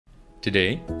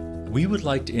Today, we would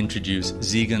like to introduce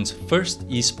ZYGEN's first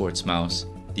esports mouse,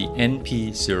 the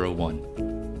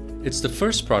NP-01. It's the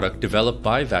first product developed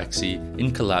by VAXEE in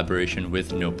collaboration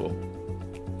with Noppo.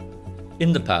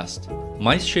 In the past,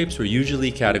 mice shapes were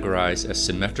usually categorized as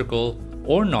symmetrical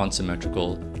or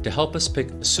non-symmetrical to help us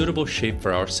pick a suitable shape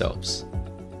for ourselves.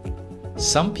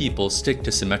 Some people stick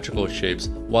to symmetrical shapes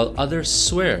while others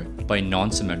swear by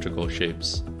non-symmetrical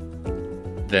shapes.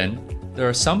 Then, there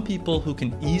are some people who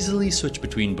can easily switch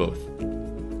between both.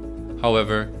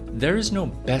 However, there is no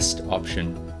best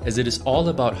option, as it is all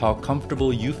about how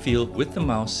comfortable you feel with the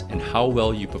mouse and how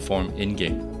well you perform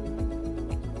in-game.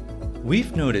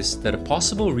 We've noticed that a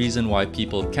possible reason why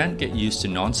people can't get used to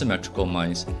non-symmetrical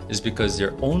mice is because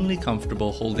they're only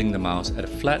comfortable holding the mouse at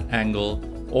a flat angle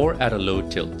or at a low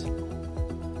tilt.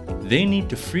 They need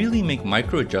to freely make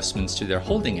micro adjustments to their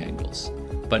holding angles.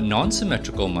 But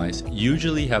non-symmetrical mice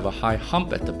usually have a high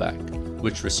hump at the back,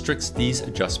 which restricts these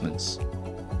adjustments.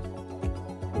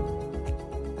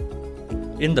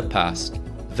 In the past,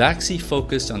 VAXEE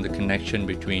focused on the connection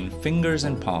between fingers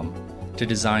and palm to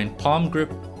design palm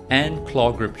grip and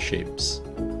claw grip shapes.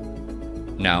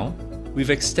 Now, we've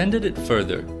extended it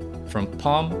further from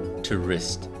palm to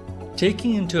wrist,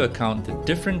 taking into account the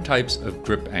different types of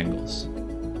grip angles: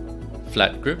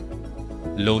 flat grip,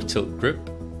 low tilt grip,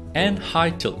 and high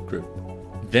tilt grip,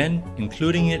 then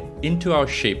including it into our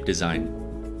shape design.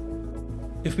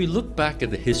 If we look back at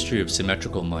the history of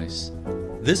symmetrical mice,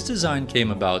 this design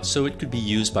came about so it could be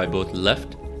used by both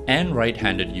left and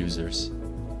right-handed users.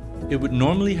 It would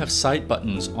normally have side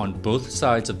buttons on both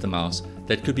sides of the mouse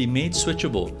that could be made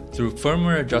switchable through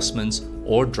firmware adjustments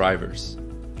or drivers.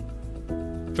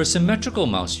 For symmetrical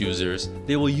mouse users,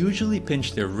 they will usually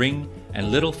pinch their ring and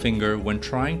little finger when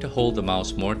trying to hold the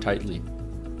mouse more tightly.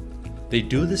 They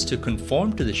do this to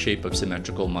conform to the shape of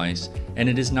symmetrical mice, and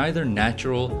it is neither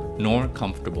natural nor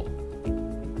comfortable.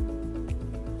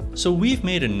 So we've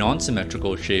made a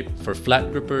non-symmetrical shape for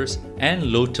flat grippers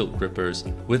and low tilt grippers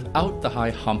without the high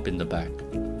hump in the back.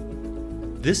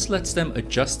 This lets them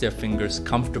adjust their fingers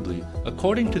comfortably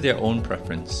according to their own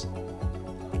preference.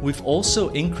 We've also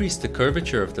increased the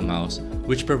curvature of the mouse,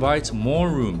 which provides more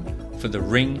room for the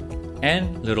ring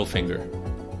and little finger.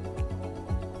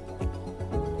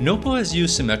 Noppo has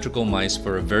used symmetrical mice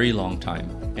for a very long time,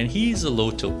 and he is a low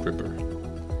tilt gripper.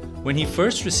 When he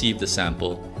first received the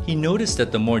sample, he noticed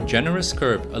that the more generous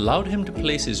curve allowed him to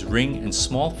place his ring and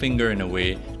small finger in a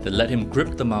way that let him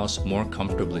grip the mouse more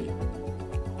comfortably.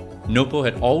 Noppo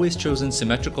had always chosen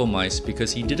symmetrical mice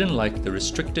because he didn't like the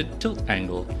restricted tilt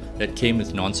angle that came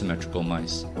with non-symmetrical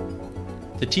mice.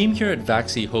 The team here at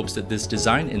VAXEE hopes that this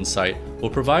design insight will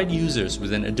provide users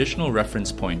with an additional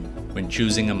reference point when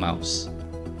choosing a mouse.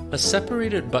 A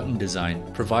separated button design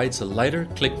provides a lighter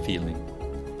click feeling,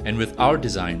 and with our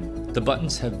design, the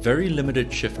buttons have very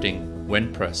limited shifting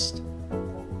when pressed.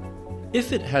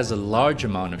 If it has a large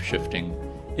amount of shifting,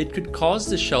 it could cause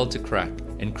the shell to crack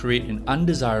and create an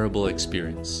undesirable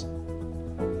experience.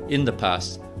 In the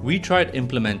past, we tried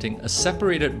implementing a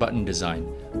separated button design,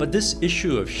 but this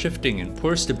issue of shifting and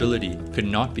poor stability could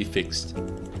not be fixed.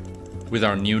 With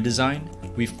our new design,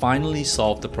 we finally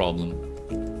solved the problem.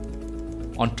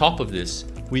 On top of this,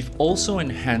 we've also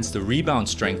enhanced the rebound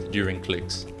strength during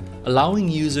clicks, allowing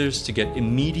users to get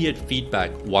immediate feedback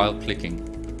while clicking.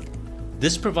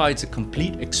 This provides a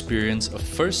complete experience of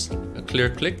first a clear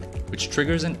click, which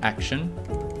triggers an action,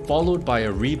 followed by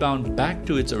a rebound back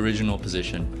to its original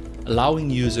position,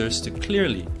 allowing users to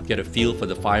clearly get a feel for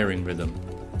the firing rhythm.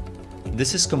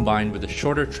 This is combined with a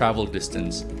shorter travel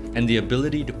distance and the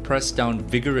ability to press down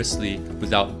vigorously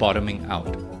without bottoming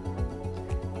out.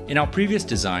 In our previous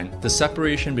design, the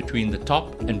separation between the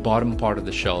top and bottom part of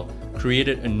the shell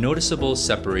created a noticeable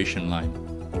separation line.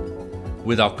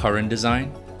 With our current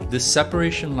design, this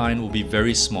separation line will be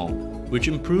very small, which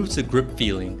improves the grip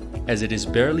feeling as it is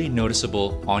barely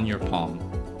noticeable on your palm.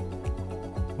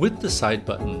 With the side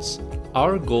buttons,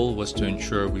 our goal was to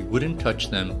ensure we wouldn't touch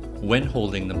them when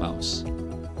holding the mouse.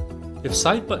 If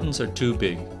side buttons are too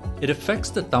big, it affects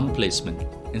the thumb placement,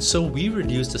 and so we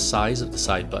reduced the size of the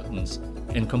side buttons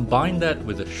and combine that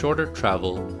with a shorter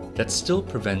travel that still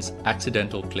prevents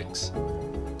accidental clicks.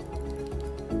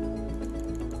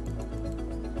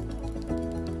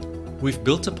 We've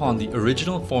built upon the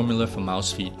original formula for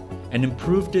mouse feet and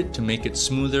improved it to make it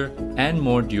smoother and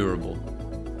more durable.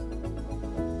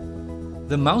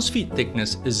 The mouse feet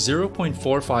thickness is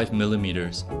 0.45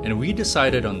 millimeters, and we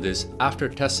decided on this after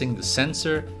testing the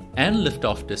sensor and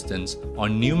liftoff distance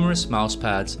on numerous mouse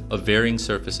pads of varying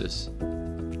surfaces.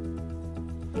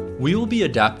 We will be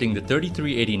adapting the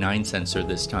 3389 sensor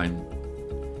this time.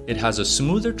 It has a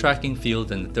smoother tracking feel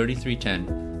than the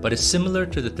 3310, but is similar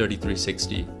to the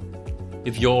 3360.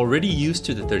 If you're already used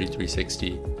to the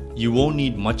 3360, you won't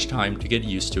need much time to get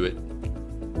used to it.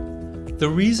 The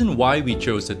reason why we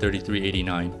chose the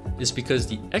 3389 is because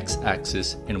the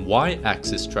X-axis and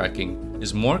Y-axis tracking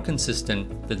is more consistent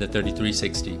than the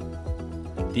 3360.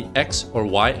 The X or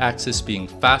Y-axis being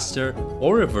faster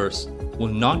or reversed will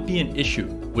not be an issue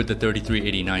with the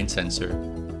 3389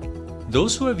 sensor.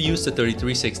 Those who have used the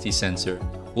 3360 sensor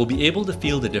will be able to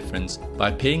feel the difference by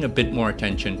paying a bit more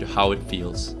attention to how it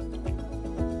feels.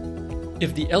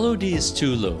 If the LOD is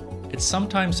too low, it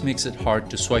sometimes makes it hard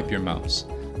to swipe your mouse,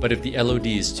 but if the LOD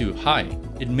is too high,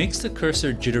 it makes the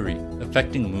cursor jittery,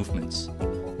 affecting movements.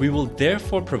 We will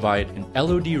therefore provide an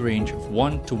LOD range of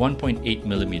 1 to 1.8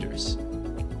 millimeters.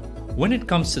 When it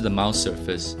comes to the mouse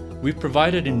surface, we've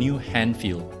provided a new hand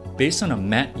feel based on a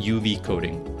matte UV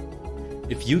coating.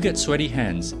 If you get sweaty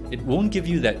hands, it won't give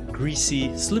you that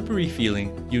greasy, slippery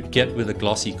feeling you'd get with a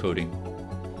glossy coating.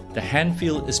 The hand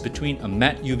feel is between a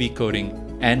matte UV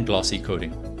coating and glossy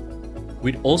coating.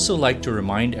 We'd also like to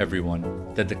remind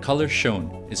everyone that the color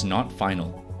shown is not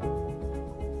final.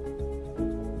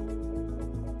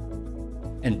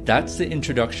 And that's the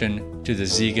introduction to the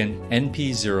ZYGEN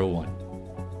NP-01.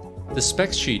 The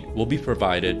specs sheet will be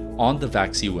provided on the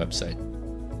VAXEE website.